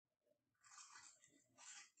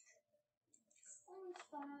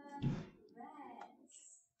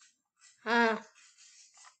Uh,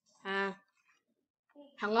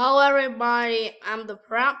 Hello everybody, I'm the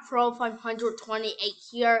Proud Pro 528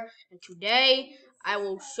 here, and today I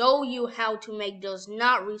will show you how to make does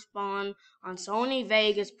not respawn on Sony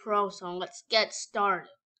Vegas Pro, so let's get started.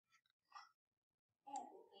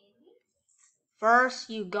 First,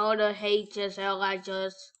 you go to HSL,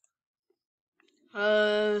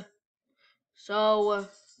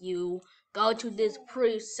 you go to this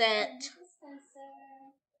preset.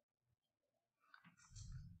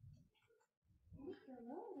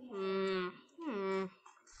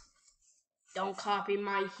 Don't copy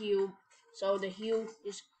my hue. So the hue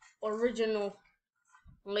is originally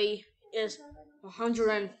is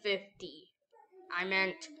 150. I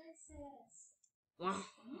meant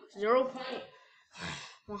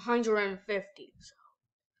 0.150. So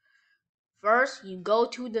first you go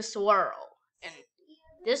to the swirl, and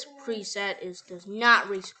this preset does not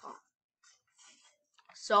respawn.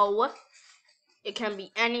 So it can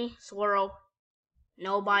be any swirl.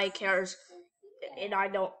 Nobody cares, and I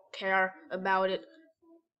don't care about it.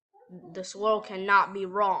 The swirl cannot be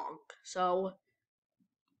wrong. So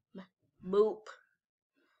boop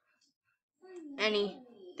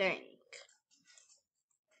anything.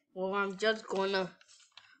 Well, I'm just gonna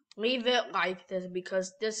leave it like this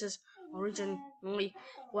because this is originally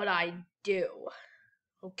what I do.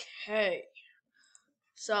 Okay.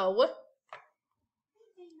 So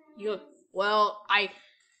I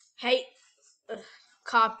hate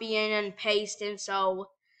copying and pasting, so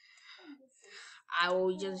I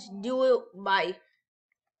will just do it by.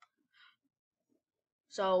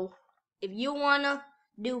 So if you wanna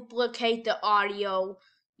duplicate the audio,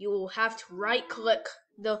 you will have to right-click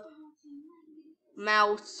the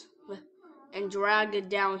mouse and drag it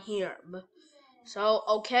down here. So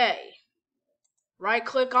okay,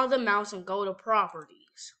 right-click on the mouse and go to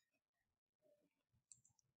Properties.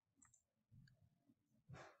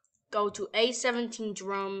 Go to A17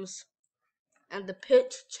 drums, and the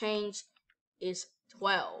pitch change is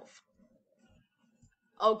 12.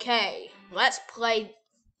 Okay, let's play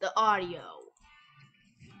the audio.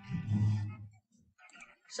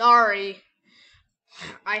 Sorry,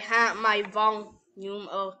 I had my volume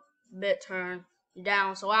a bit turned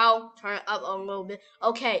down, so I'll turn it up a little bit.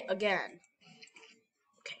 Okay, again.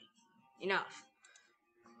 Okay, enough.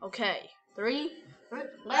 Okay,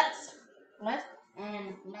 let's,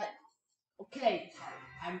 okay,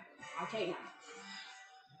 okay now.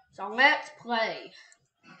 So let's play.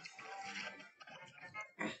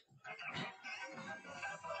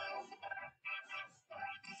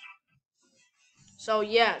 So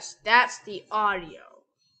yes, that's the audio.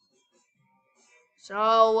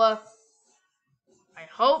 So I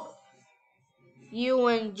hope you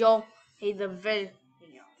enjoy the video.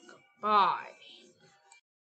 Goodbye.